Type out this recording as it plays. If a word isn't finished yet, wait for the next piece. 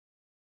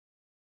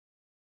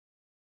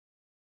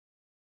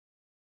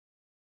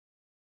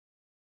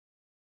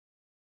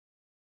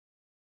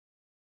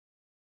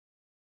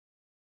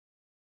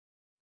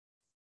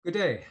Good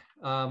day.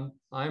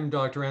 I'm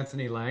Dr.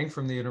 Anthony Lang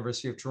from the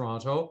University of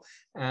Toronto,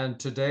 and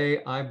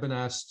today I've been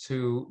asked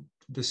to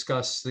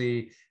discuss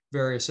the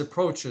various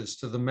approaches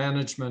to the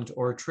management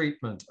or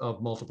treatment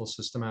of multiple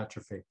system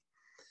atrophy.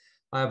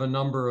 I have a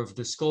number of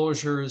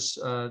disclosures.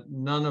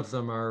 None of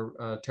them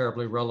are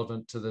terribly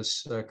relevant to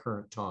this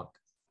current talk.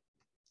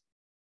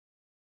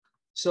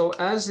 So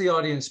as the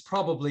audience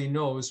probably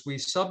knows, we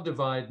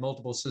subdivide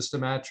multiple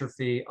system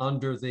atrophy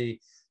under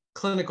the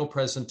clinical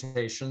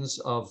presentations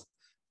of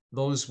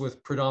those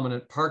with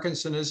predominant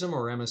Parkinsonism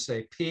or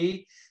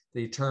MSAP.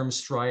 The term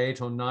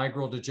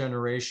striatonigral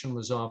degeneration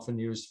was often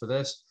used for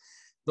this.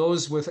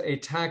 Those with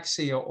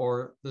ataxia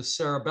or the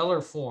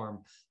cerebellar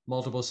form,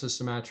 multiple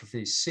system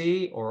atrophy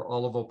C or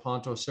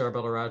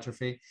olivopontocerebellar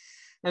atrophy,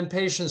 and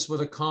patients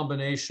with a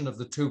combination of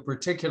the two,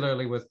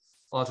 particularly with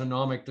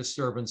autonomic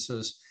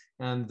disturbances.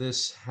 And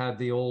this had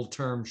the old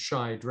term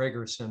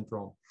Shy-Drager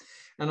syndrome.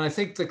 And I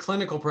think the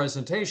clinical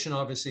presentation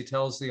obviously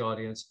tells the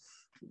audience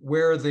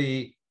where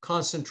the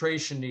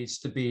concentration needs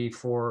to be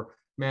for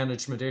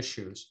management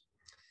issues.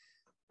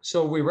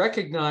 So we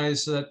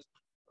recognize that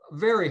a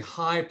very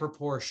high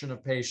proportion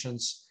of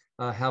patients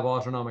have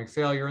autonomic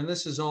failure, and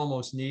this is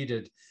almost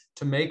needed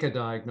to make a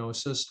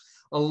diagnosis.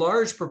 A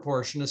large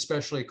proportion,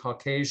 especially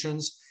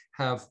Caucasians,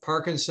 have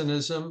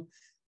Parkinsonism.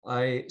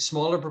 A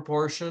smaller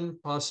proportion,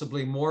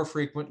 possibly more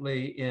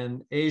frequently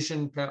in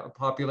Asian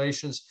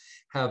populations,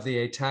 have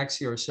the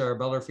ataxia or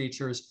cerebellar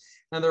features.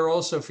 And there are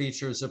also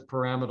features of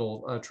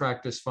pyramidal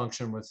tract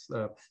dysfunction with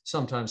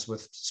sometimes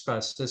with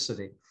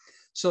spasticity.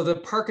 So the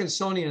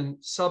Parkinsonian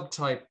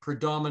subtype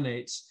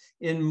predominates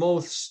in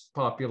most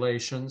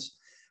populations.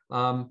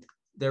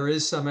 There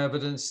is some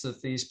evidence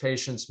that these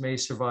patients may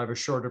survive a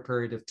shorter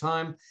period of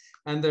time.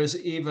 And there's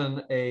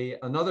even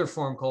another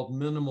form called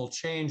minimal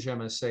change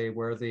MSA,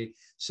 where the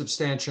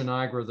substantia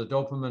nigra, the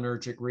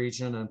dopaminergic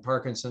region, and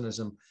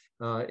Parkinsonism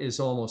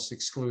is almost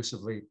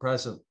exclusively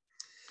present.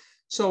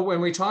 So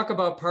when we talk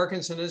about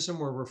Parkinsonism,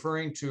 we're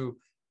referring to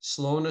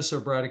slowness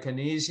or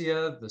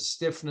bradykinesia, the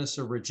stiffness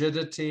or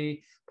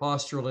rigidity,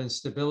 postural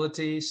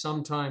instability,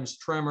 sometimes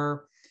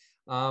tremor,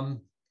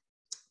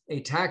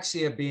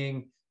 ataxia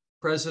being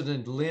present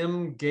in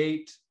limb,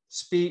 gait,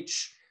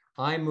 speech,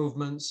 eye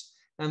movements,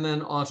 and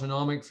then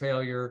autonomic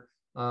failure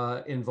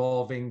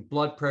involving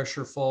blood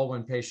pressure fall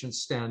when patients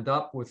stand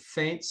up with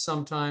faints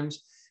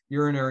sometimes,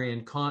 urinary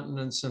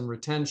incontinence and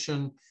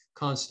retention,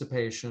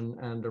 constipation,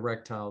 and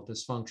erectile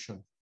dysfunction.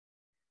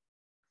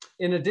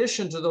 In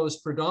addition to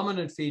those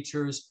predominant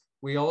features,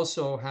 we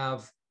also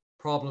have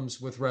problems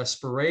with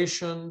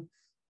respiration,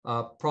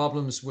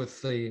 problems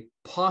with the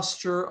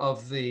posture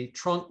of the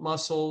trunk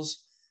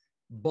muscles,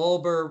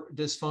 bulbar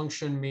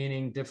dysfunction,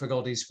 meaning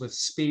difficulties with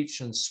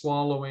speech and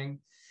swallowing,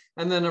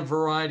 and then a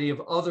variety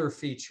of other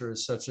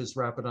features such as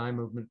rapid eye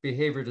movement,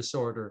 behavior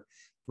disorder,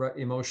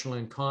 emotional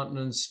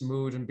incontinence,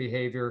 mood and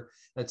behavior,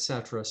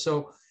 etc.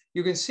 So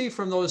you can see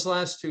from those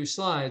last two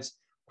slides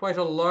quite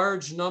a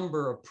large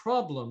number of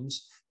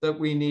problems that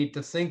we need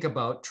to think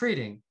about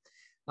treating.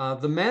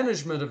 The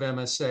management of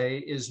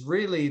MSA is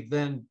really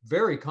then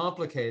very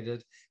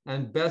complicated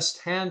and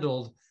best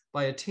handled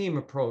by a team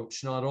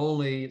approach, not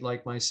only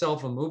like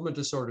myself, a movement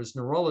disorders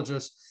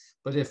neurologist,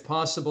 but if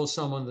possible,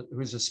 someone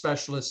who's a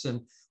specialist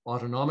in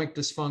autonomic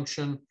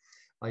dysfunction,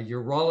 a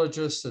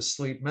urologist, a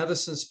sleep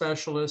medicine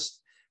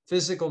specialist,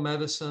 physical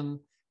medicine,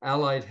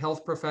 allied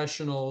health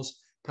professionals,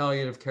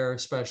 palliative care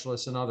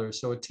specialists, and others.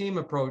 So a team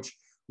approach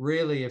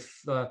really,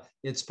 if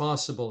it's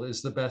possible,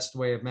 is the best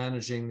way of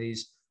managing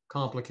these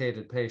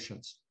complicated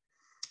patients.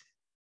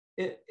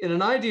 In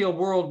an ideal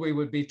world, we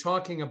would be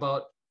talking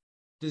about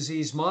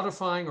disease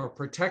modifying or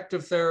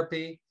protective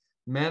therapy,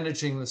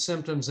 managing the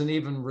symptoms, and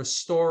even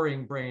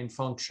restoring brain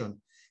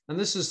function. And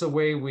this is the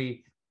way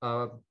we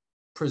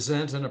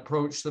present and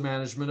approach the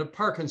management of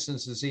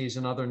Parkinson's disease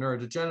and other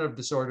neurodegenerative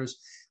disorders.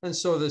 And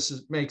so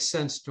makes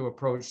sense to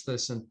approach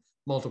this in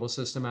multiple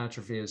system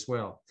atrophy as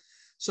well.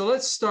 So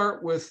let's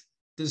start with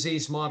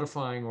disease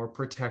modifying or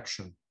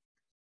protection.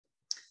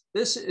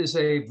 This is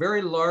a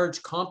very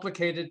large,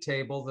 complicated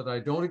table that I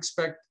don't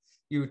expect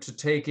you to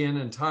take in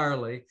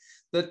entirely,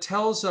 that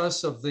tells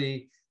us of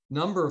the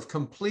number of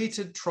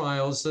completed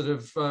trials that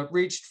have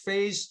reached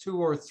phase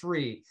 2 or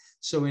 3.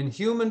 So in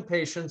human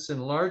patients, in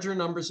larger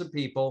numbers of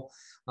people,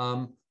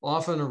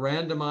 often a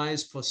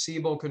randomized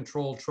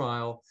placebo-controlled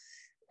trial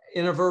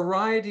in a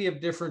variety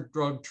of different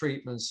drug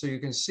treatments. So you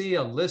can see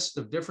a list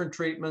of different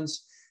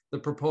treatments, the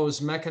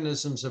proposed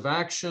mechanisms of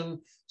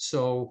action,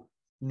 so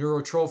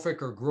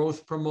neurotrophic or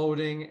growth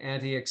promoting,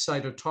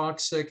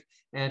 anti-excitotoxic,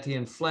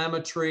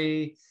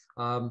 anti-inflammatory,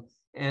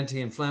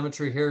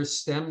 anti-inflammatory hair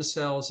stem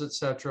cells,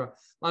 etc.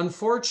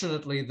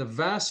 Unfortunately, the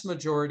vast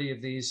majority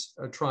of these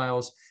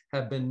trials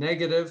have been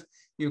negative.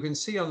 You can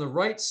see on the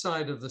right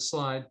side of the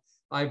slide,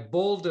 I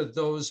bolded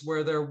those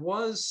where there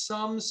was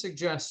some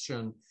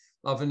suggestion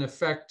of an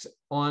effect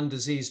on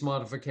disease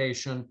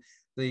modification.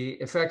 The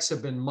effects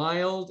have been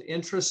mild,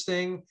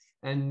 interesting,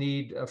 and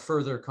need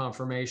further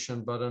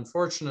confirmation. But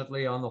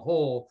unfortunately, on the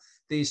whole,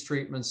 these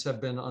treatments have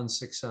been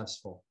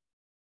unsuccessful.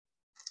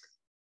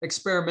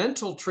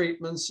 Experimental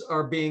treatments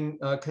are being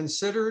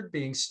considered,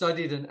 being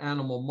studied in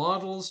animal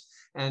models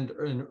and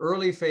in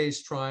early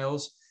phase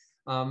trials.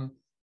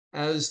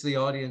 As the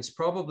audience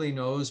probably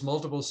knows,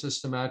 multiple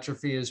system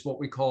atrophy is what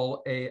we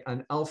call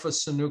an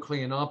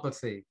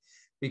alpha-synucleinopathy,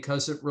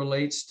 because it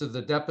relates to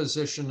the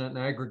deposition and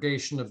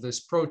aggregation of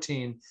this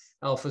protein,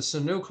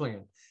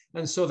 alpha-synuclein.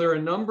 And so there are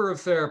a number of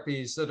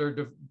therapies that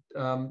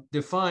are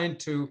defined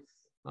to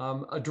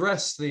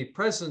address the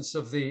presence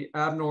of the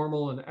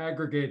abnormal and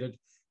aggregated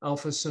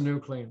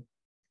alpha-synuclein.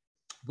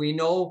 We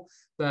know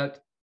that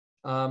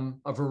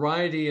a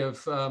variety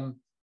of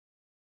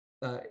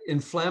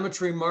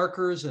inflammatory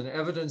markers and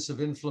evidence of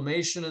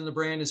inflammation in the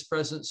brain is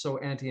present, so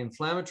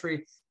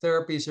anti-inflammatory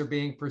therapies are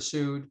being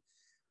pursued.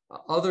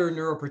 Other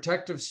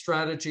neuroprotective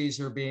strategies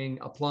are being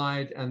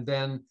applied, and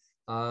then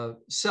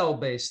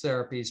cell-based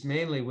therapies,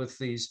 mainly with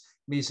these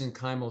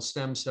mesenchymal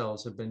stem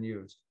cells, have been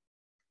used.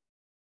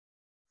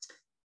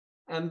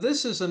 And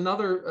this is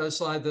another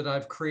slide that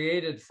I've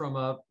created from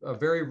a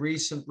very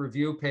recent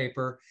review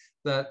paper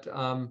that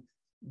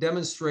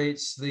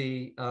demonstrates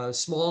the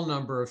small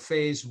number of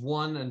phase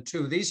 1 and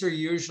 2. These are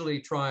usually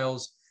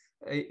trials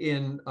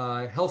in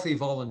healthy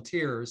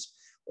volunteers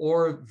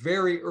or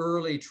very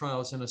early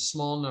trials in a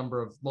small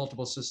number of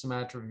multiple system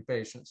atrophy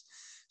patients.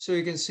 So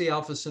you can see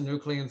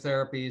alpha-synuclein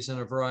therapies and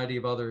a variety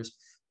of others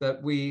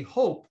that we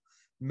hope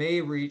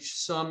may reach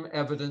some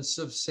evidence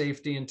of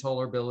safety and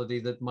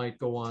tolerability that might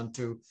go on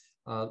to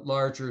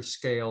larger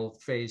scale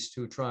phase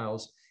 2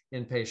 trials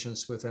in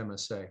patients with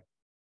MSA.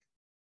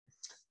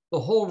 The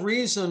whole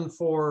reason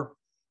for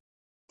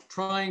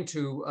trying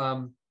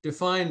to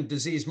define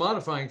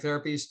disease-modifying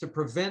therapies to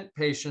prevent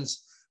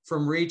patients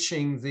from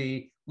reaching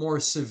the more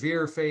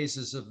severe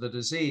phases of the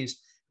disease.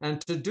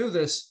 And to do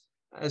this,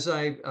 as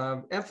I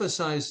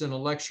emphasized in a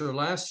lecture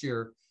last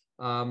year,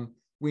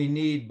 we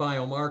need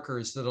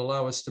biomarkers that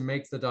allow us to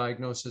make the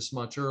diagnosis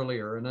much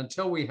earlier. And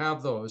until we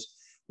have those,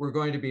 we're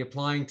going to be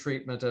applying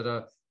treatment at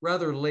a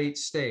rather late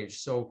stage.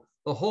 So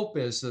the hope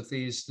is that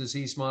these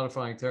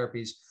disease-modifying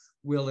therapies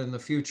will in the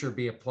future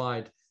be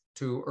applied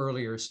to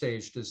earlier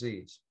stage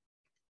disease.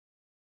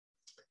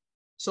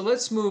 So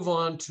let's move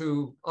on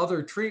to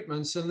other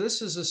treatments. And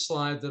this is a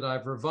slide that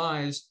I've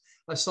revised,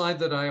 a slide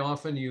that I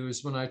often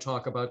use when I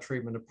talk about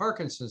treatment of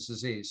Parkinson's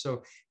disease.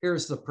 So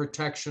here's the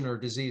protection or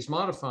disease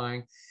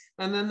modifying.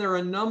 And then there are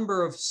a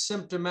number of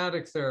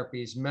symptomatic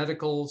therapies,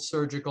 medical,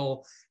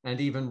 surgical, and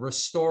even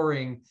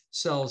restoring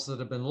cells that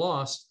have been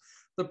lost.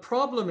 The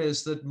problem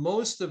is that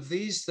most of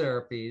these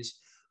therapies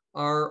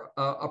are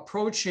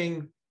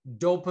approaching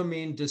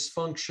dopamine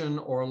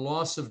dysfunction or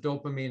loss of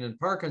dopamine in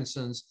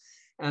Parkinson's.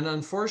 And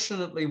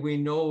unfortunately, we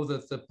know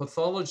that the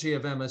pathology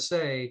of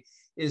MSA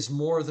is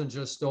more than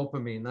just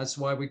dopamine. That's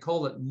why we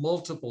call it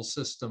multiple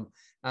system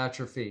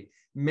atrophy,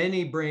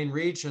 many brain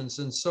regions.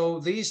 And so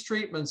these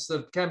treatments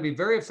that can be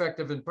very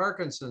effective in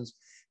Parkinson's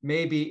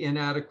may be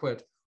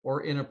inadequate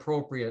or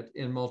inappropriate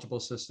in multiple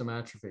system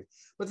atrophy.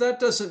 But that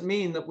doesn't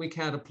mean that we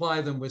can't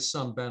apply them with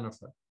some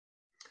benefit.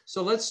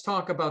 So let's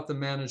talk about the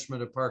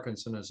management of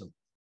Parkinsonism.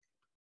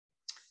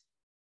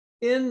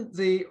 In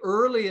the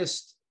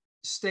earliest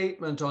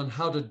statement on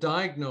how to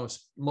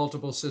diagnose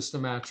multiple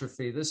system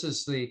atrophy, this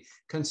is the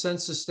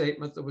consensus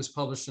statement that was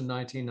published in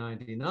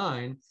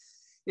 1999,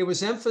 it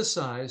was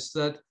emphasized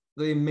that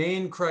the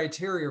main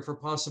criteria for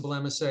possible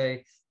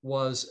MSA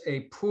was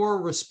a poor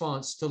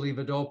response to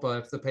levodopa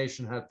if the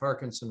patient had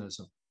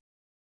Parkinsonism.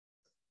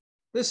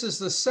 This is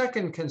the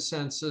second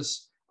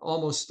consensus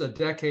almost a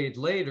decade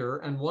later,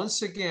 and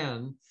once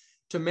again,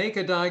 to make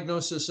a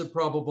diagnosis of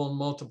probable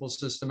multiple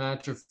system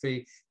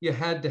atrophy, you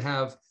had to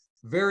have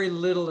very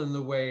little in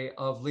the way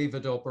of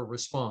levodopa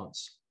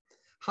response.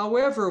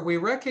 However, we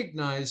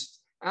recognized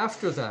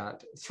after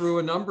that, through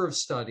a number of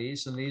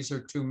studies, and these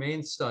are two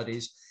main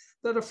studies,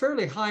 that a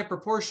fairly high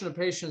proportion of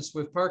patients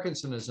with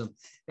Parkinsonism,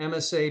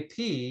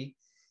 MSAP,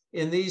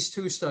 in these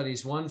two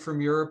studies, one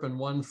from Europe and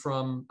one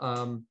from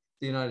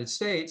the United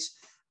States,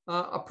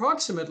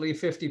 approximately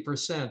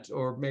 50%,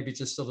 or maybe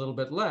just a little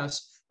bit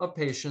less, of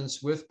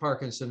patients with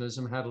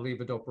Parkinsonism had a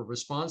levodopa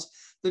response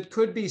that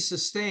could be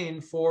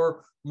sustained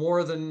for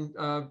more than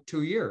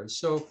 2 years.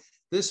 So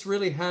this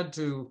really had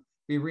to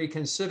be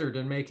reconsidered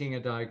in making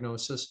a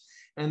diagnosis.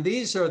 And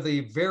these are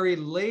the very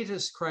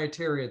latest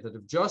criteria that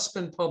have just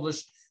been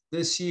published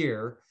this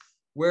year,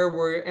 where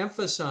we're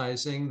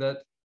emphasizing that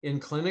in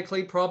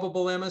clinically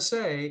probable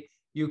MSA,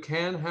 you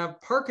can have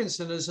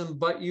Parkinsonism,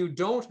 but you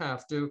don't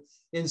have to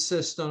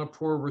insist on a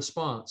poor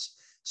response.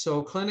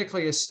 So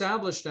clinically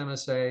established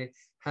MSA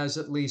has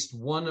at least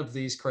one of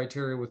these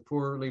criteria with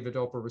poor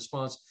levodopa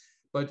response,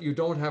 but you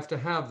don't have to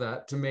have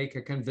that to make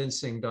a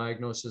convincing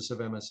diagnosis of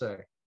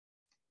MSA.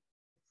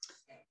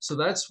 So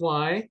that's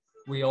why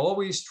we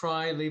always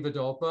try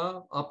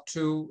levodopa up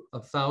to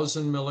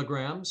 1,000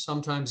 milligrams,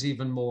 sometimes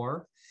even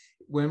more,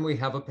 when we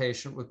have a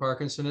patient with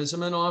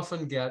Parkinsonism, and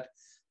often get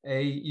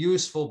a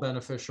useful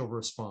beneficial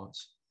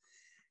response.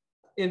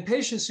 In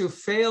patients who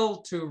fail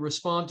to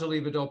respond to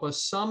levodopa,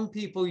 some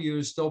people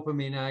use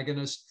dopamine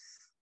agonists,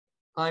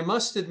 I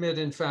must admit,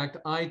 in fact,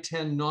 I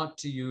tend not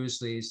to use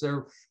these.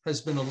 There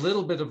has been a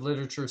little bit of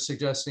literature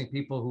suggesting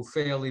people who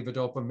fail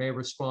levodopa may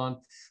respond,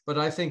 but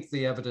I think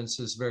the evidence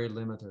is very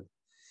limited.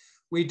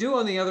 We do,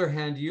 on the other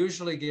hand,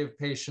 usually give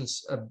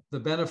patients the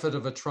benefit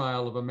of a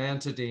trial of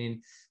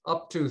amantadine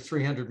up to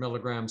 300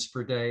 milligrams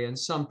per day, and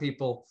some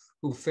people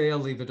who fail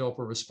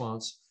levodopa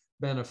response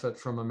benefit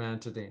from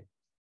amantadine.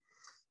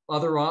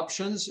 Other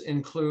options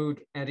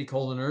include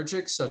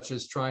anticholinergics such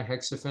as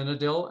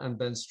trihexyphenidyl and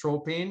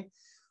benztropine.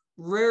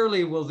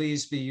 Rarely will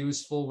these be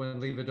useful when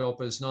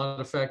levodopa is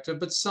not effective,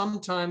 but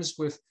sometimes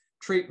with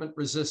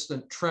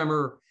treatment-resistant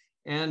tremor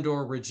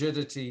and/or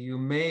rigidity, you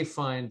may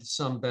find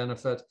some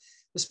benefit,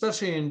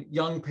 especially in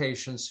young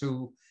patients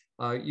who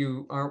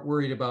you aren't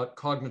worried about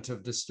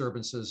cognitive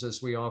disturbances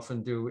as we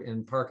often do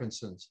in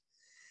Parkinson's.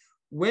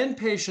 When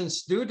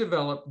patients do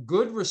develop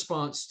good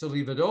response to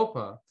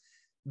levodopa,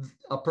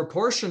 a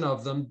proportion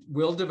of them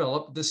will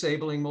develop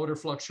disabling motor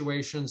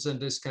fluctuations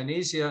and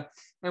dyskinesia,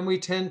 and we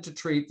tend to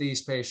treat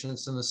these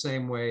patients in the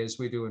same way as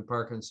we do in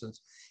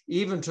Parkinson's,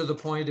 even to the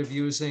point of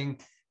using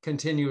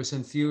continuous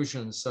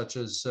infusions such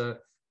as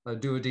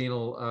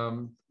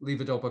duodenal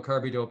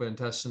levodopa-carbidopa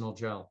intestinal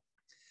gel.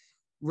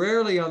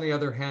 Rarely, on the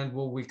other hand,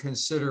 will we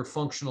consider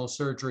functional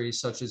surgery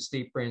such as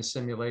deep brain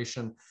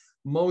stimulation.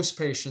 Most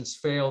patients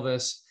fail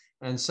this,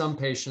 and some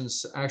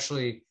patients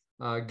actually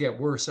get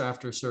worse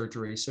after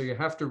surgery. So you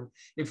have to,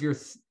 if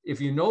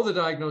you know the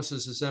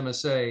diagnosis is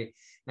MSA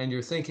and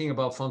you're thinking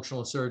about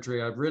functional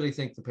surgery, I really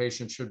think the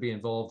patient should be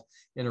involved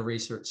in a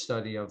research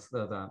study of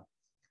that.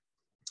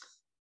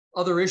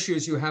 Other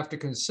issues you have to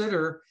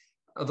consider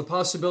are the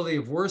possibility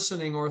of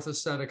worsening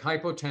orthostatic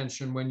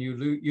hypotension when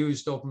you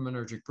use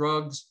dopaminergic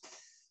drugs.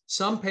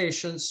 Some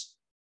patients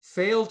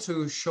fail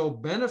to show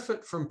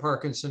benefit from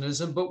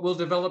Parkinsonism, but will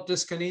develop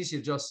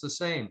dyskinesia just the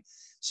same.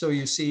 So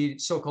you see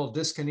so-called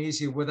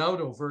dyskinesia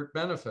without overt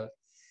benefit.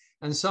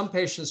 And some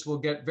patients will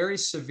get very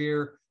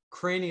severe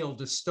cranial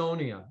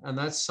dystonia. And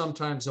that's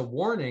sometimes a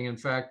warning, in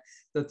fact,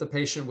 that the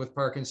patient with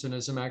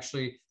Parkinsonism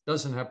actually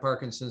doesn't have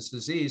Parkinson's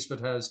disease, but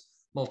has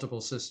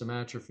multiple system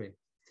atrophy.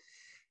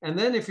 And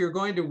then if you're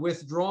going to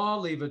withdraw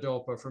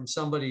levodopa from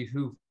somebody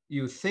who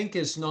you think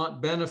is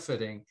not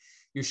benefiting,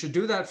 you should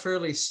do that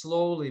fairly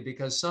slowly,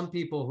 because some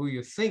people who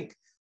you think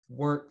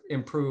weren't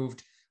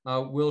improved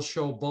will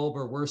show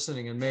bulbar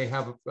worsening and may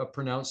have a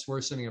pronounced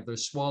worsening of their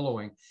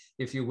swallowing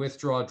if you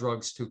withdraw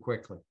drugs too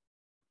quickly.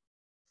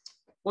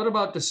 What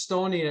about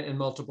dystonia in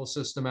multiple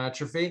system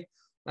atrophy?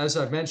 As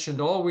I've mentioned,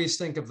 always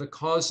think of the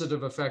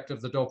causative effect of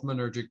the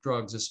dopaminergic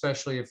drugs,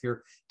 especially if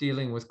you're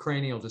dealing with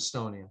cranial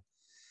dystonia.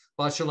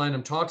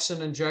 Botulinum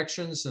toxin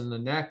injections in the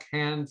neck,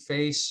 hand,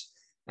 face,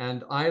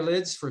 and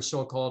eyelids for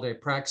so-called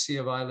apraxia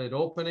of eyelid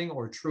opening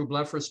or true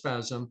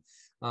blepharospasm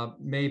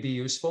may be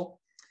useful.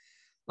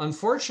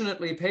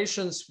 Unfortunately,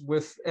 patients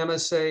with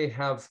MSA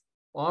have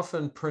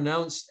often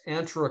pronounced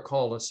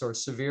anterocollis or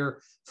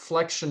severe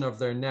flexion of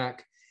their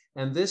neck,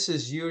 and this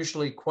is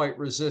usually quite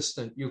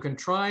resistant. You can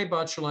try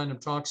botulinum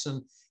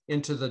toxin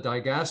into the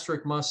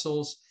digastric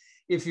muscles.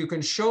 If you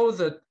can show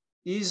that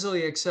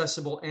easily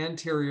accessible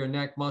anterior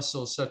neck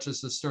muscles, such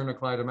as the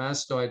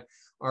sternocleidomastoid,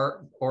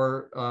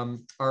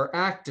 are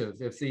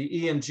active, if the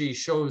EMG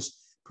shows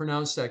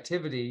pronounced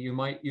activity, you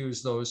might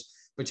use those,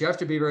 but you have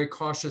to be very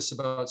cautious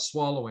about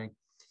swallowing.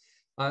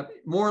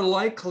 More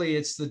likely,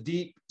 it's the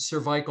deep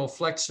cervical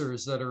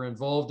flexors that are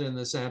involved in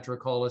this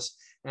anterocollis,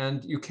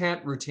 and you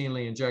can't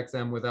routinely inject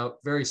them without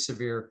very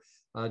severe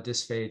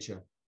dysphagia.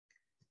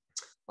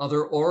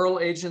 Other oral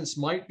agents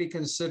might be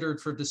considered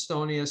for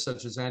dystonia,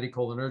 such as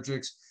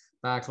anticholinergics,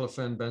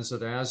 baclofen,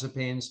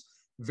 benzodiazepines.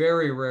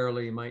 Very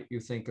rarely might you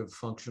think of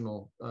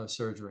functional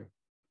surgery.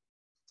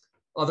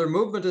 Other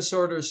movement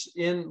disorders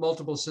in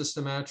multiple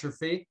system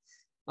atrophy.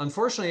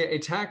 Unfortunately,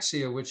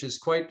 ataxia, which is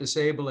quite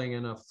disabling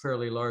in a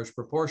fairly large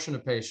proportion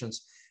of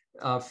patients,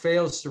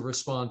 fails to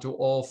respond to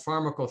all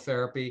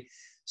pharmacotherapy.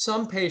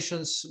 Some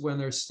patients, when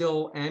they're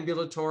still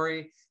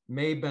ambulatory,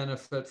 may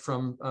benefit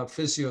from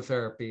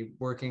physiotherapy,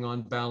 working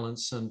on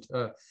balance and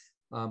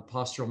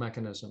postural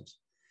mechanisms.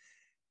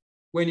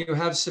 When you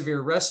have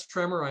severe rest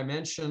tremor, I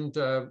mentioned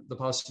the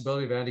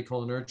possibility of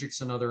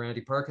anticholinergics and other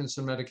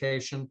anti-Parkinson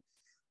medication.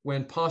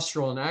 When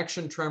postural and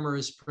action tremor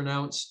is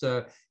pronounced,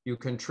 you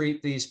can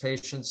treat these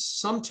patients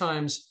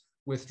sometimes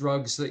with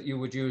drugs that you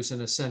would use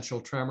in essential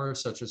tremor,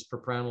 such as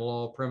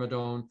propranolol,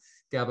 primidone,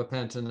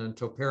 gabapentin, and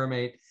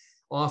topiramate.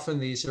 Often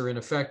these are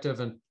ineffective,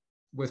 and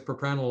with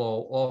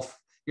propranolol,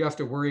 you have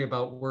to worry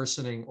about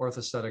worsening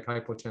orthostatic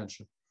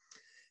hypotension.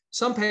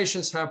 Some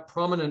patients have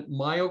prominent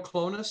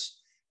myoclonus,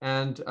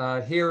 and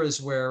here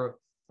is where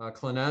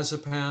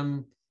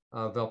clonazepam,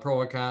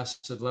 valproic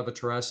acid,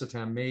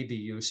 levetiracetam may be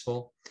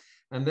useful.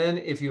 And then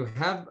if you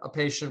have a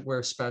patient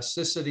where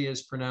spasticity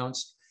is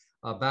pronounced,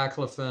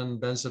 baclofen,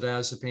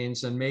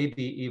 benzodiazepines, and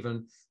maybe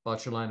even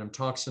botulinum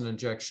toxin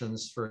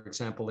injections, for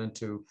example,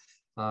 into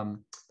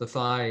the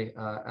thigh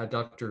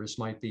adductors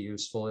might be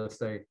useful if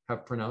they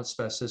have pronounced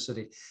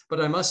spasticity.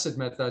 But I must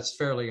admit that's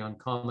fairly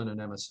uncommon in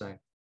MSA.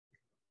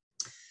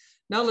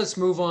 Now let's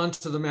move on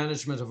to the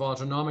management of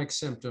autonomic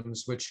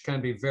symptoms, which can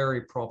be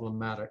very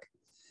problematic.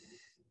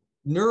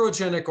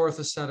 Neurogenic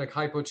orthostatic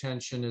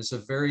hypotension is a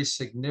very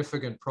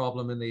significant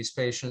problem in these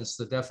patients.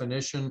 The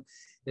definition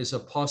is a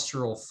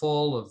postural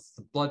fall of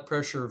the blood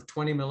pressure of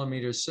 20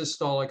 millimeters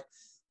systolic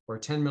or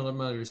 10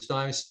 millimeters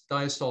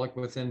diastolic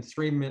within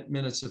 3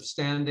 minutes of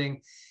standing.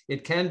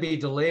 It can be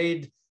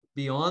delayed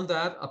beyond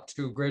that up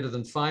to greater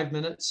than 5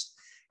 minutes.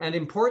 And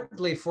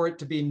importantly, for it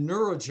to be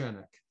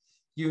neurogenic,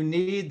 you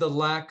need the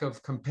lack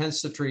of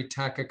compensatory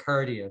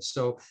tachycardia.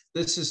 So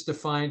this is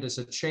defined as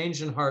a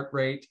change in heart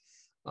rate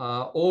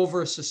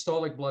over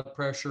systolic blood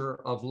pressure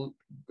of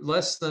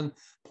less than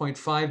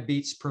 0.5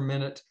 beats per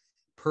minute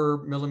per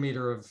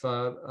millimeter of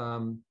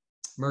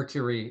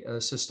mercury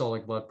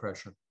systolic blood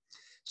pressure.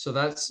 So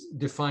that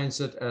defines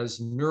it as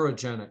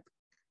neurogenic.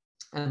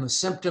 And the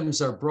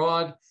symptoms are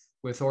broad,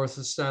 with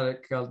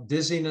orthostatic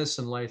dizziness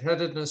and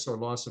lightheadedness or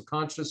loss of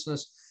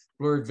consciousness,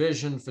 blurred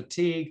vision,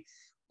 fatigue.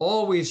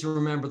 Always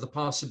remember the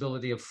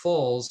possibility of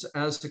falls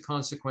as a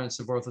consequence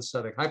of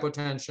orthostatic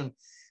hypotension.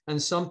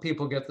 And some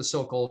people get the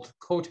so-called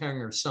coat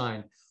hanger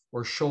sign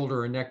or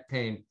shoulder or neck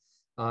pain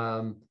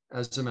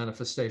as a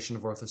manifestation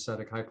of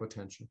orthostatic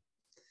hypotension.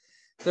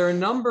 There are a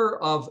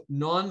number of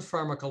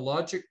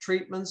non-pharmacologic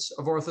treatments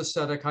of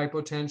orthostatic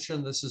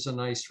hypotension. This is a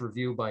nice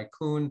review by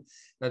Kuhn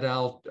et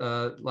al.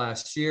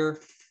 Last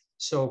year.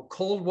 So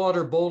cold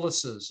water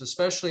boluses,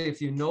 especially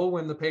if you know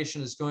when the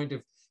patient is going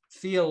to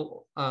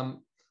feel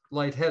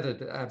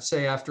lightheaded,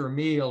 say after a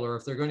meal, or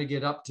if they're going to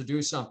get up to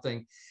do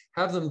something,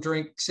 have them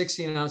drink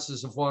 16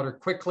 ounces of water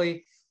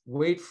quickly,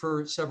 wait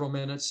for several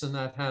minutes, and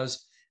that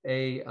has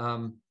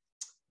an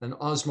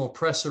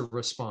osmopressor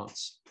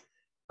response.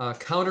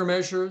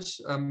 Countermeasures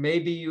may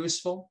be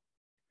useful.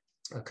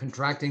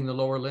 Contracting the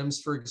lower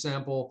limbs, for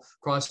example,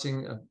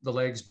 crossing the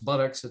legs,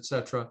 buttocks,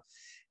 etc.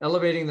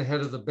 Elevating the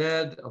head of the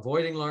bed,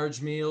 avoiding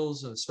large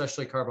meals,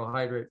 especially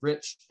carbohydrate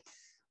rich.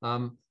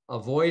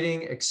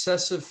 Avoiding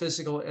excessive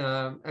physical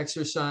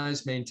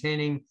exercise,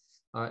 maintaining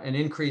and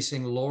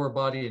increasing lower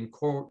body and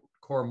core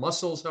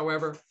muscles,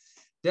 however.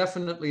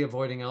 Definitely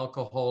avoiding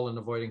alcohol and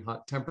avoiding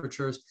hot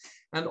temperatures.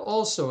 And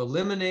also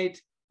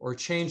eliminate or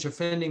change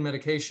offending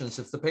medications.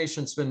 If the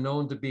patient's been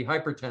known to be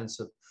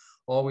hypertensive,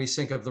 always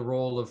think of the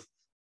role of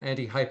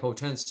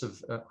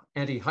antihypertensive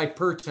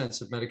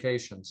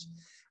medications.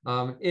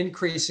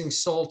 Increasing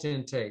salt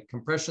intake,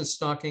 compression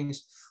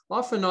stockings,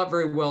 often not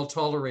very well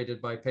tolerated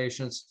by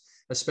patients,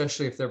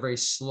 especially if they're very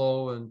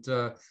slow and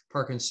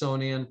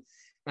Parkinsonian.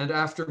 And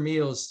after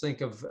meals,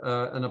 think of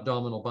an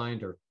abdominal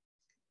binder.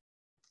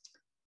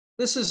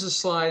 This is a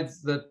slide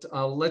that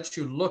I'll let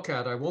you look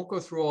at. I won't go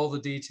through all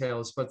the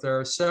details, but there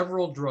are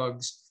several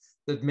drugs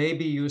that may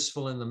be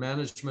useful in the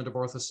management of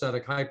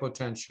orthostatic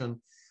hypotension.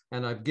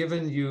 And I've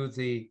given you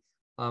the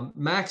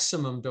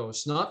maximum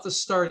dose, not the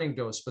starting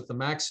dose, but the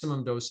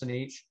maximum dose in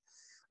each.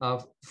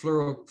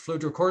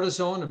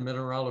 Fludrocortisone, a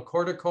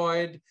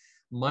mineralocorticoid,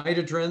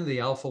 midodrine, the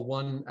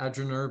alpha-1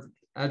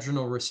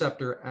 adrenal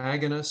receptor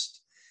agonist,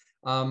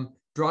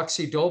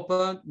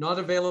 droxidopa, not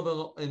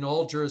available in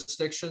all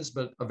jurisdictions,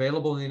 but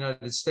available in the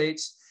United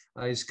States,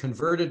 is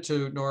converted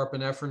to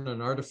norepinephrine, an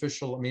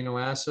artificial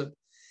amino acid.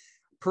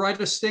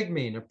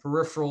 Pyridostigmine, a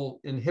peripheral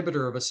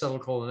inhibitor of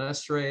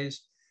acetylcholinesterase.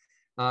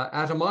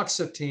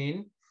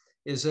 Atomoxetine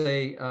is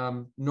a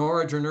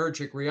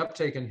noradrenergic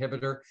reuptake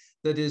inhibitor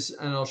that is,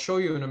 and I'll show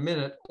you in a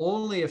minute,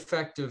 only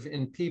effective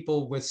in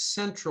people with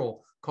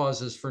central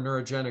causes for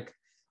neurogenic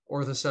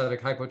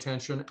orthostatic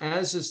hypotension,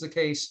 as is the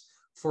case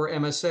for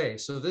MSA.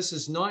 So this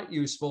is not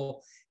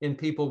useful in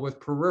people with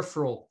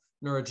peripheral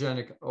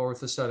neurogenic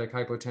orthostatic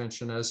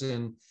hypotension, as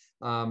in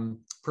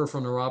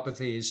peripheral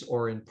neuropathies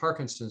or in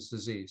Parkinson's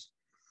disease.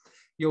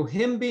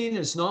 Yohimbine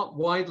is not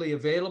widely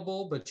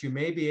available, but you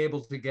may be able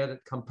to get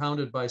it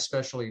compounded by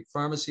specialty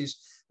pharmacies,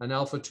 an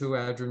alpha-2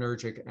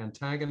 adrenergic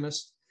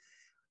antagonist.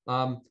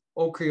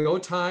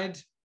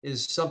 Octreotide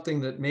is something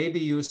that may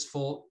be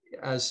useful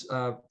as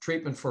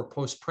treatment for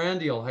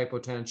postprandial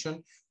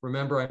hypotension.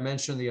 Remember, I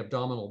mentioned the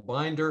abdominal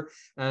binder,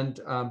 and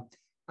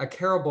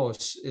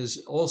acaribose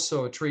is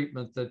also a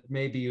treatment that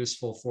may be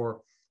useful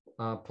for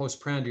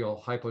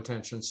postprandial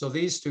hypotension. So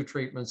these two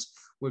treatments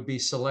would be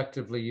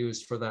selectively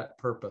used for that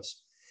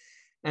purpose.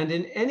 And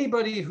in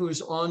anybody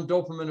who's on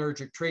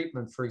dopaminergic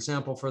treatment, for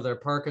example, for their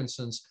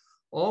Parkinson's,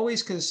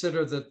 always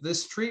consider that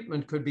this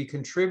treatment could be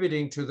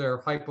contributing to their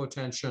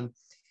hypotension.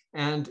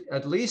 And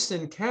at least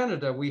in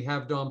Canada, we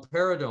have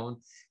domperidone,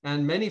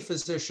 and many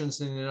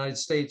physicians in the United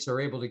States are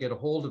able to get a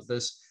hold of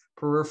this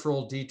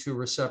peripheral D2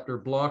 receptor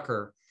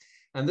blocker.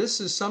 And this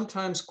is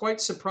sometimes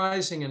quite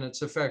surprising in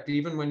its effect,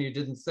 even when you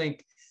didn't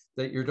think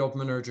that your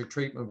dopaminergic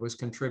treatment was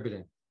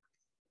contributing.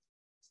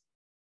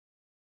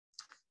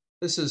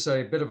 This is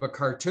a bit of a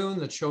cartoon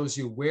that shows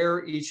you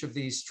where each of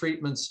these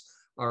treatments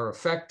are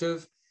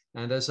effective.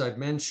 And as I've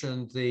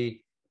mentioned, the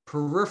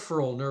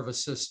peripheral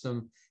nervous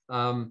system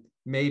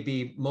may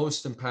be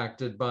most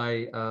impacted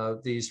by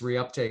these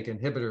reuptake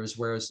inhibitors,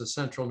 whereas the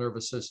central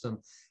nervous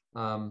system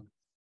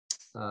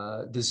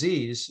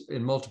disease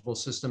in multiple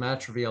system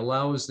atrophy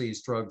allows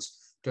these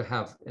drugs to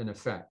have an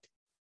effect.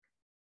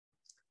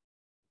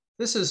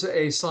 This is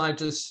a slide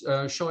just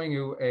showing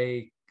you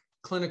a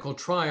clinical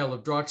trial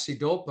of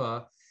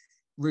droxidopa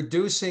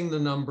reducing the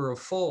number of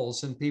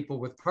falls in people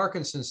with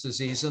Parkinson's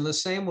disease, and the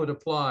same would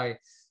apply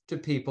to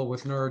people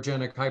with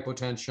neurogenic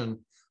hypotension,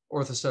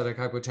 orthostatic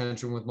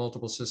hypotension with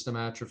multiple system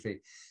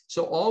atrophy.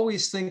 So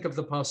always think of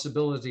the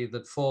possibility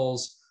that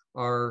falls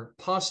are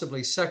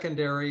possibly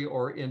secondary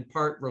or in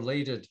part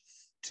related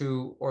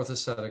to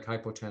orthostatic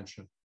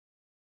hypotension.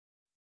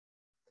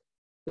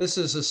 This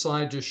is a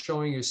slide just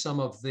showing you some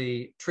of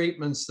the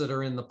treatments that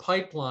are in the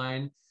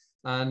pipeline.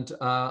 And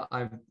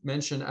I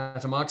mentioned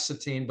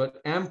atomoxetine,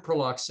 but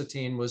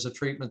ampreloxetine was a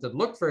treatment that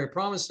looked very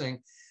promising.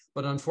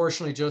 But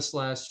unfortunately, just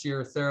last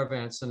year,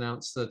 Theravance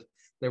announced that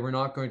they were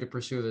not going to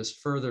pursue this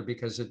further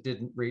because it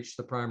didn't reach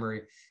the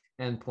primary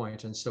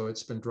endpoint. And so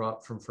it's been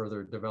dropped from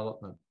further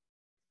development.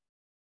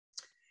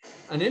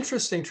 An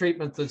interesting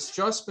treatment that's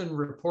just been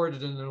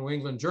reported in the New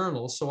England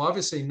Journal, so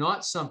obviously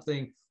not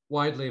something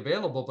widely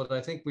available, but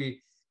I think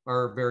we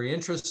are very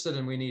interested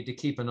and we need to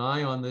keep an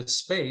eye on this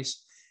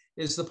space,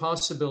 is the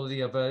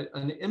possibility of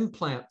an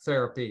implant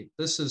therapy.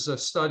 This is a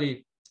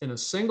study in a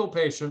single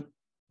patient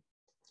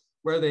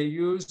where they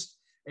used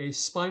a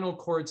spinal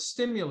cord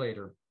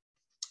stimulator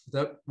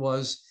that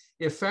was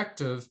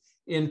effective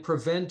in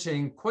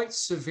preventing quite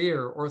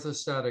severe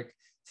orthostatic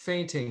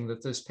fainting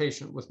that this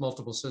patient with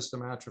multiple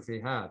system atrophy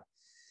had.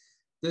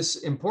 This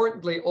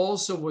importantly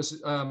also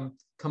was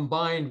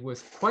combined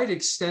with quite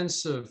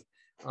extensive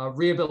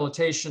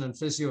rehabilitation and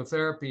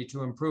physiotherapy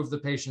to improve the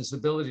patient's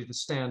ability to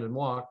stand and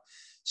walk.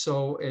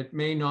 So it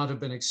may not have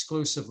been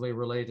exclusively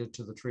related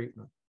to the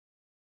treatment.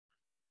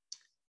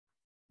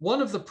 One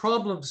of the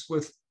problems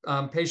with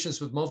patients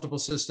with multiple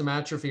system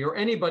atrophy or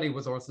anybody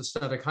with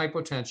orthostatic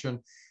hypotension,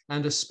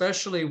 and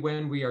especially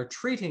when we are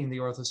treating the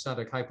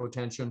orthostatic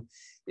hypotension,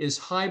 is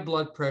high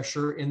blood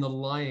pressure in the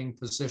lying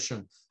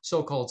position,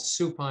 so-called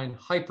supine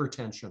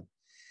hypertension.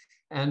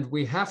 And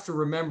we have to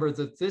remember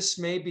that this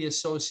may be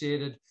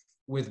associated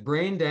with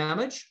brain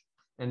damage,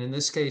 and in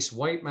this case,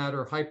 white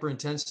matter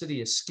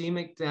hyperintensity,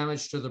 ischemic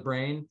damage to the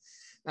brain,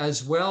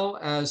 as well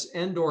as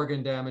end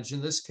organ damage,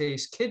 in this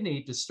case,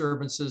 kidney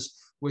disturbances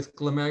with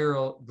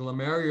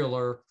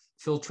glomerular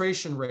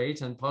filtration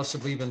rate and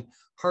possibly even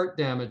heart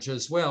damage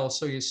as well.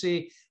 So you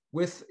see,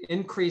 with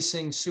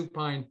increasing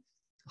supine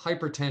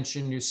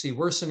hypertension, you see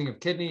worsening of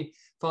kidney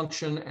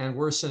function and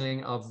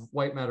worsening of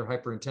white matter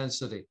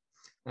hyperintensity.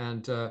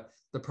 And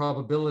the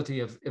probability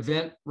of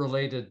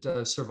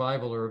event-related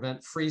survival or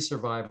event-free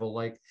survival,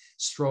 like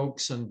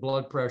strokes and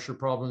blood pressure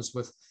problems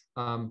with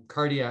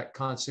cardiac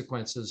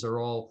consequences, are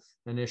all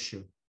an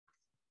issue.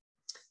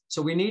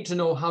 So we need to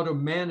know how to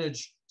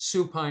manage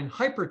supine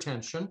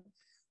hypertension,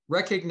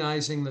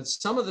 recognizing that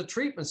some of the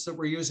treatments that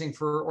we're using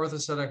for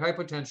orthostatic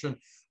hypotension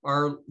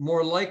are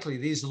more likely.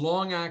 These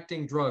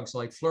long-acting drugs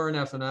like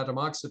Flurinef and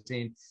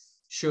atomoxetine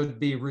should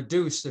be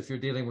reduced if you're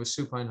dealing with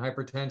supine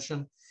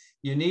hypertension.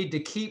 You need to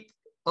keep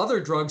other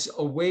drugs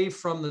away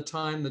from the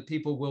time that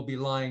people will be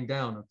lying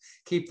down.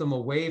 Keep them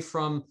away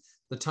from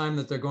the time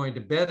that they're going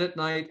to bed at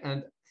night,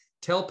 and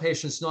tell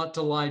patients not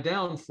to lie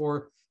down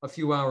for a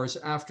few hours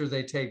after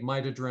they take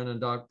midodrine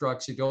and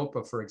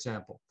droxidopa, for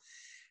example.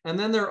 And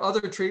then there are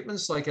other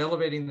treatments like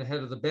elevating the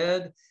head of the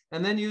bed,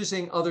 and then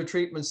using other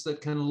treatments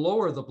that can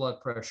lower the blood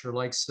pressure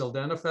like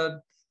sildenafil,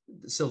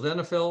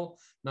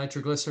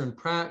 nitroglycerin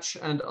patch,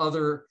 and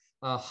other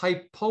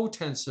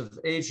hypotensive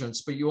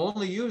agents. But you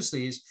only use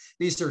these.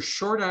 These are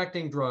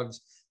short-acting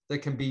drugs that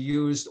can be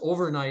used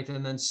overnight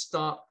and then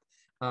stopped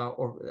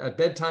or at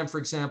bedtime, for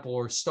example,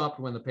 or stopped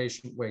when the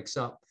patient wakes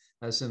up,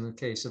 as in the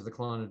case of the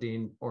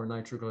clonidine or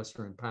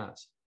nitroglycerin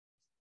patch.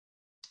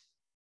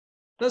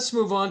 Let's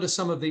move on to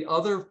some of the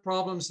other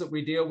problems that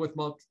we deal with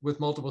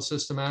multiple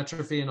system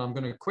atrophy, and I'm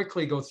going to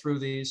quickly go through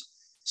these.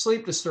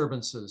 Sleep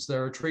disturbances.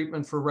 They're a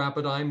treatment for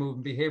rapid eye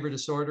movement behavior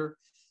disorder,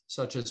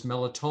 such as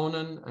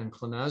melatonin and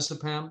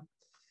clonazepam.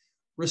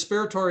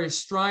 Respiratory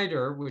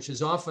stridor, which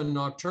is often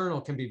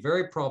nocturnal, can be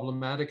very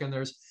problematic, and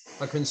there's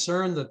a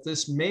concern that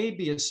this may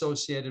be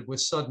associated with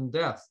sudden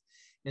death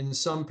in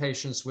some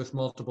patients with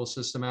multiple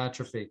system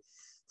atrophy.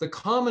 The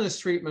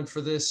commonest treatment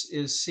for this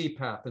is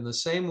CPAP. In the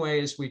same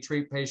way as we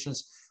treat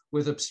patients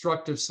with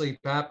obstructive sleep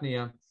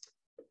apnea,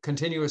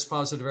 continuous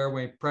positive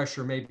airway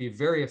pressure may be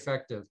very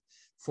effective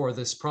for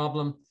this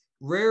problem.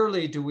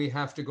 Rarely do we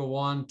have to go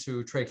on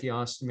to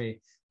tracheostomy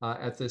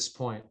at this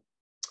point.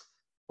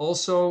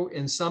 Also,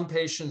 in some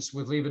patients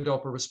with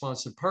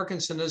levodopa-responsive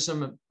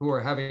Parkinsonism who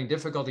are having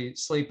difficulty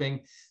sleeping,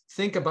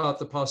 think about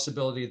the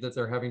possibility that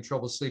they're having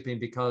trouble sleeping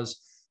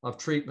because of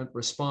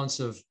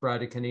treatment-responsive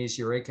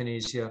bradykinesia or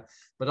akinesia.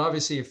 But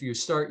obviously, if you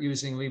start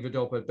using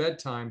levodopa at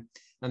bedtime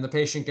and the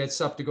patient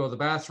gets up to go to the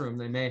bathroom,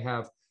 they may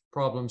have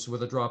problems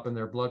with a drop in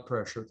their blood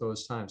pressure at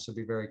those times, so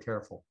be very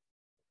careful.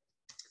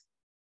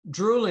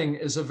 Drooling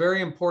is a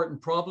very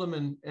important problem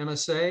in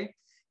MSA,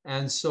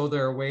 and so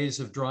there are ways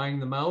of drying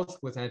the mouth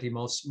with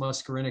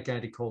antimuscarinic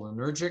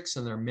anticholinergics,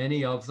 and there are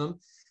many of them.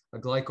 A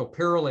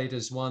glycopyrrolate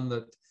is one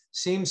that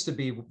seems to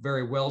be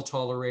very well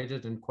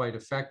tolerated and quite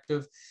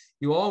effective.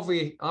 You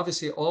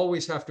obviously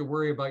always have to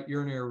worry about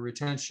urinary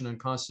retention and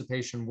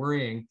constipation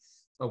worsening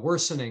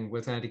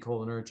with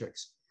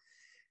anticholinergics.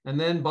 And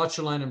then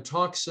botulinum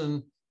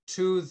toxin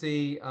to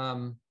the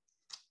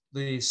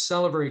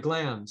salivary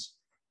glands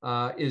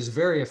is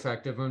very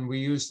effective, and we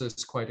use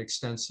this quite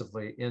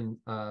extensively in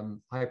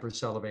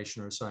hypersalivation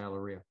or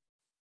sialorrhea.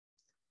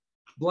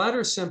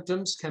 Bladder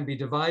symptoms can be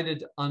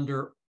divided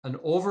under an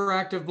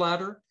overactive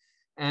bladder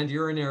and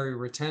urinary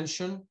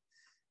retention.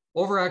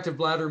 Overactive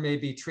bladder may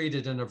be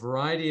treated in a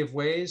variety of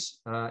ways: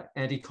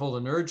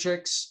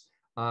 anticholinergics,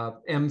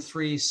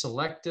 M3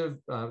 selective,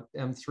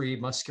 M3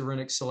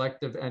 muscarinic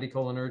selective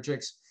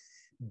anticholinergics,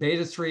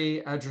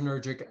 beta-3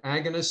 adrenergic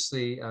agonists,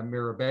 the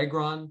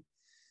mirabegron,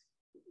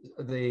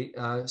 the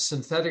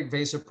synthetic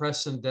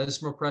vasopressin,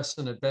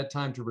 desmopressin at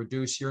bedtime to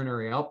reduce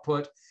urinary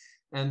output,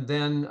 and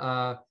then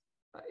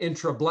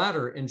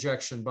intrabladder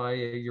injection by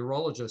a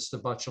urologist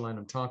of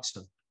botulinum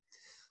toxin.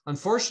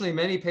 Unfortunately,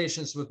 many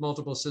patients with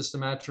multiple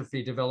system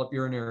atrophy develop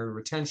urinary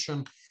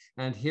retention,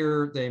 and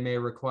here they may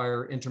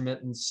require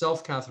intermittent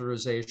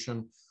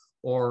self-catheterization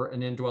or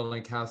an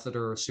indwelling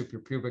catheter or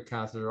suprapubic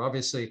catheter.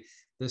 Obviously,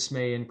 this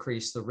may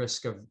increase the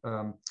risk of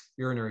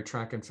urinary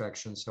tract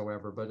infections,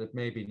 however, but it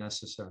may be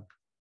necessary.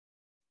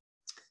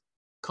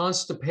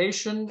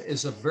 Constipation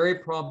is a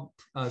very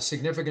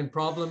significant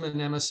problem in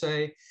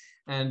MSA,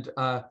 and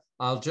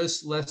I'll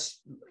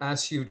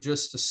ask you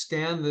just to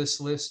scan this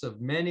list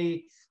of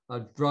many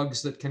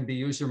drugs that can be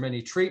used, or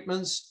many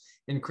treatments.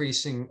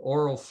 Increasing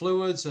oral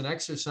fluids and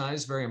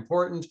exercise, very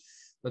important,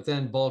 but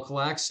then bulk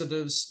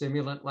laxatives,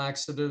 stimulant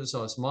laxatives,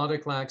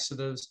 osmotic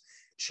laxatives,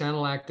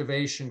 channel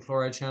activation,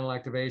 chloride channel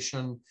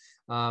activation,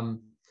 and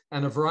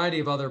a variety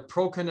of other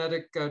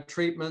prokinetic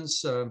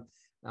treatments.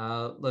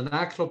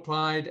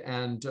 Linacloprid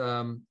and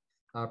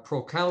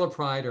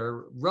procalcipride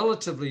are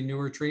relatively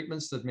newer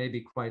treatments that may be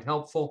quite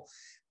helpful.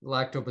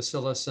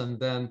 Lactobacillus, and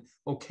then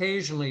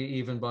occasionally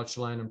even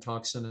botulinum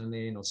toxin in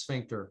the anal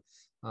sphincter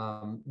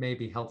may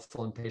be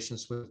helpful in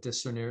patients with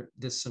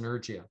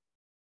dyssynergia.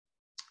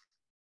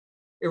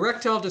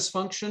 Erectile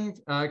dysfunction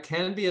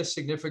can be a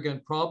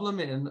significant problem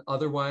in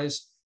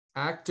otherwise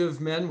active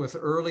men with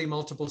early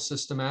multiple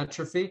system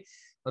atrophy.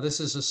 This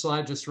is a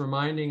slide just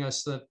reminding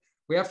us that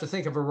we have to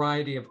think of a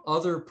variety of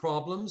other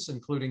problems,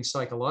 including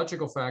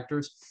psychological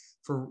factors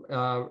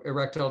for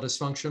erectile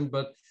dysfunction,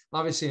 but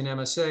obviously in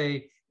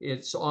MSA,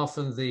 it's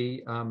often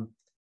the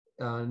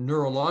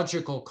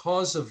neurological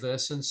cause of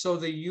this. And so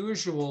the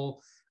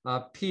usual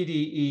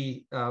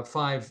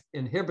PDE5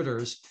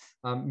 inhibitors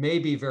may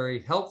be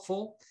very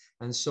helpful.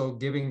 And so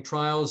giving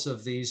trials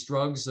of these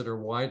drugs that are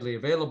widely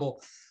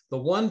available. The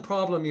one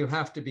problem you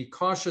have to be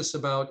cautious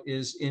about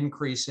is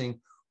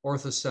increasing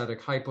orthostatic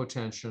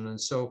hypotension. And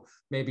so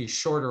maybe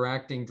shorter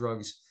acting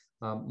drugs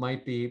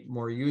might be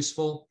more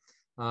useful.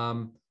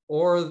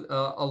 Or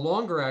a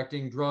longer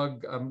acting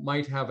drug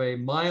might have a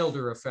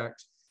milder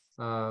effect.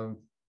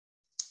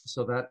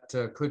 So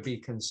that could be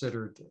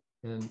considered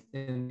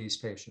in these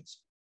patients.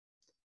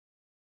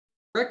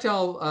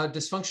 Erectile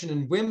dysfunction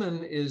in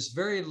women is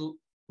very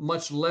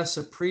much less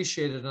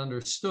appreciated and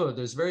understood.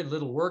 There's very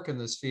little work in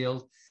this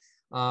field.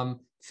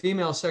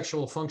 Female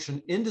sexual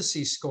function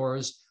indices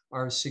scores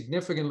are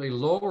significantly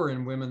lower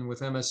in women with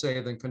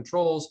MSA than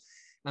controls.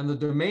 And the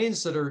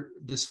domains that are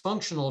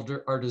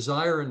dysfunctional are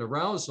desire and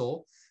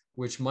arousal,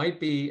 which might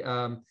be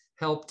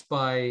helped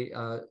by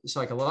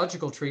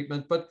psychological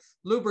treatment, but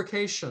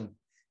lubrication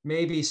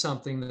may be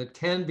something that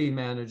can be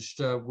managed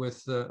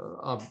with the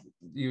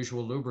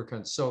usual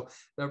lubricants. So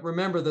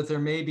remember that there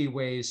may be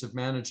ways of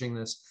managing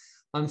this.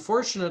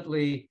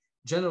 Unfortunately,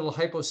 genital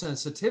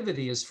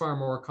hyposensitivity is far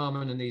more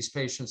common in these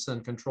patients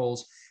than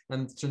controls.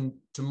 And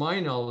to my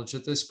knowledge,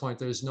 at this point,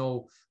 there's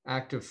no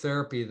active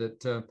therapy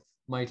that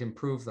might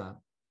improve that.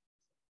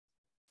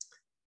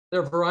 There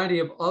are a variety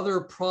of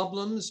other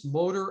problems,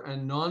 motor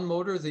and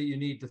non-motor, that you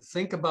need to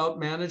think about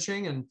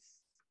managing. And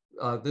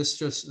this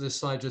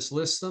slide just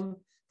lists them.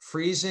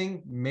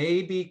 Freezing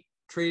may be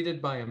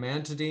treated by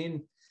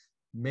amantadine,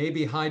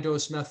 maybe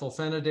high-dose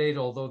methylphenidate,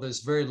 although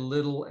there's very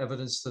little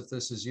evidence that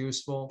this is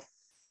useful.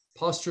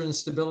 Posture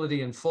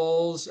instability in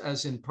falls,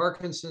 as in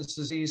Parkinson's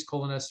disease,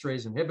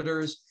 cholinesterase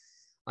inhibitors.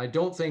 I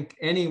don't think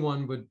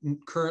anyone would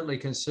currently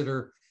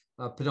consider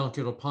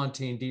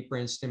pedunculopontine deep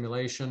brain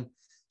stimulation.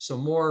 So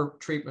more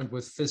treatment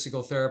with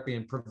physical therapy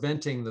and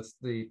preventing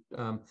the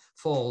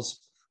falls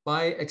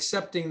by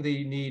accepting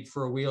the need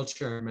for a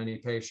wheelchair in many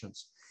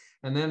patients.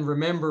 And then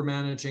remember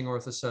managing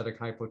orthostatic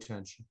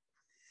hypotension.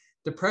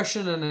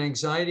 Depression and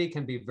anxiety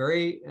can be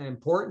very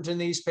important in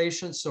these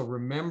patients. So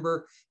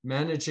remember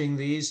managing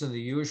these in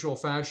the usual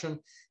fashion,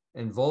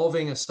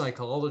 involving a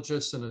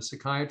psychologist and a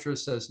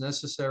psychiatrist as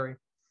necessary.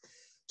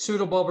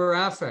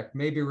 Pseudobulbar affect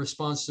may be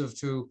responsive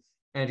to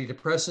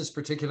antidepressants,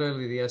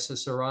 particularly the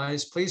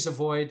SSRIs. Please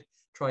avoid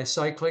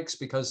tricyclics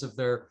because of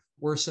their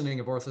worsening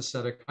of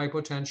orthostatic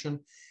hypotension.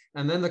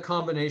 And then the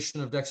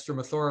combination of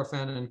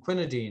dextromethorphan and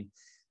quinidine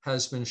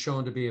has been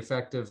shown to be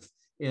effective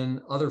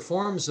in other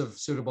forms of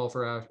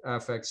pseudobulbar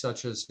affect,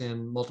 such as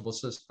in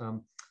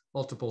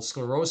multiple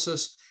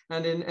sclerosis,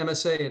 and in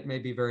MSA, it may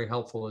be very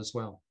helpful as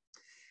well.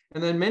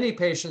 And then many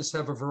patients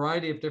have a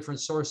variety of different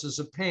sources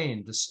of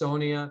pain,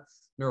 dystonia,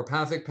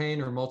 neuropathic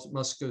pain, or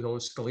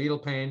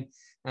musculoskeletal pain,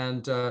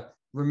 and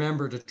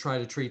remember to try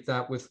to treat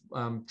that with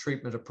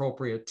treatment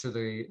appropriate to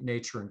the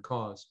nature and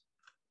cause.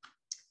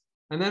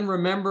 And then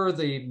remember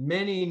the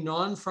many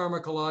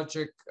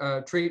non-pharmacologic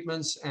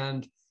treatments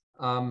and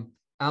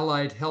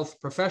allied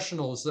health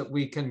professionals that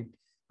we can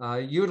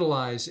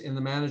utilize in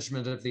the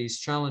management of these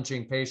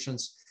challenging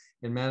patients,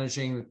 in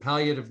managing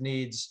palliative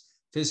needs,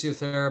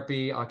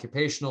 physiotherapy,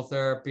 occupational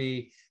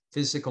therapy,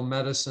 physical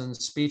medicine,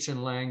 speech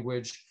and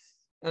language,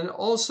 and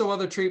also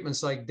other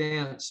treatments like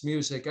dance,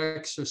 music,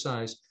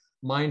 exercise,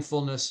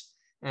 mindfulness.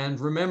 And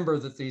remember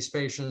that these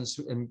patients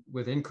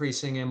with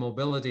increasing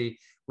immobility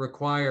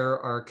require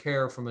our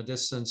care from a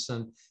distance.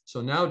 And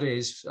so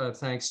nowadays,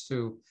 thanks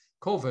to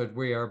COVID,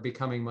 we are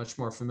becoming much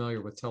more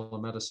familiar with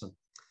telemedicine.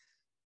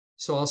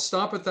 So I'll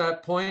stop at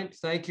that point.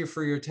 Thank you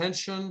for your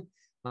attention.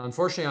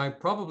 Unfortunately, I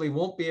probably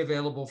won't be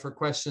available for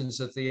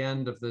questions at the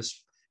end of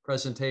this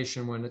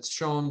presentation when it's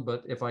shown,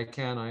 but if I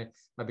can,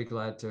 I'd be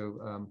glad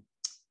to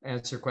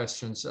answer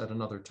questions at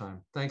another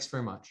time. Thanks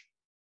very much.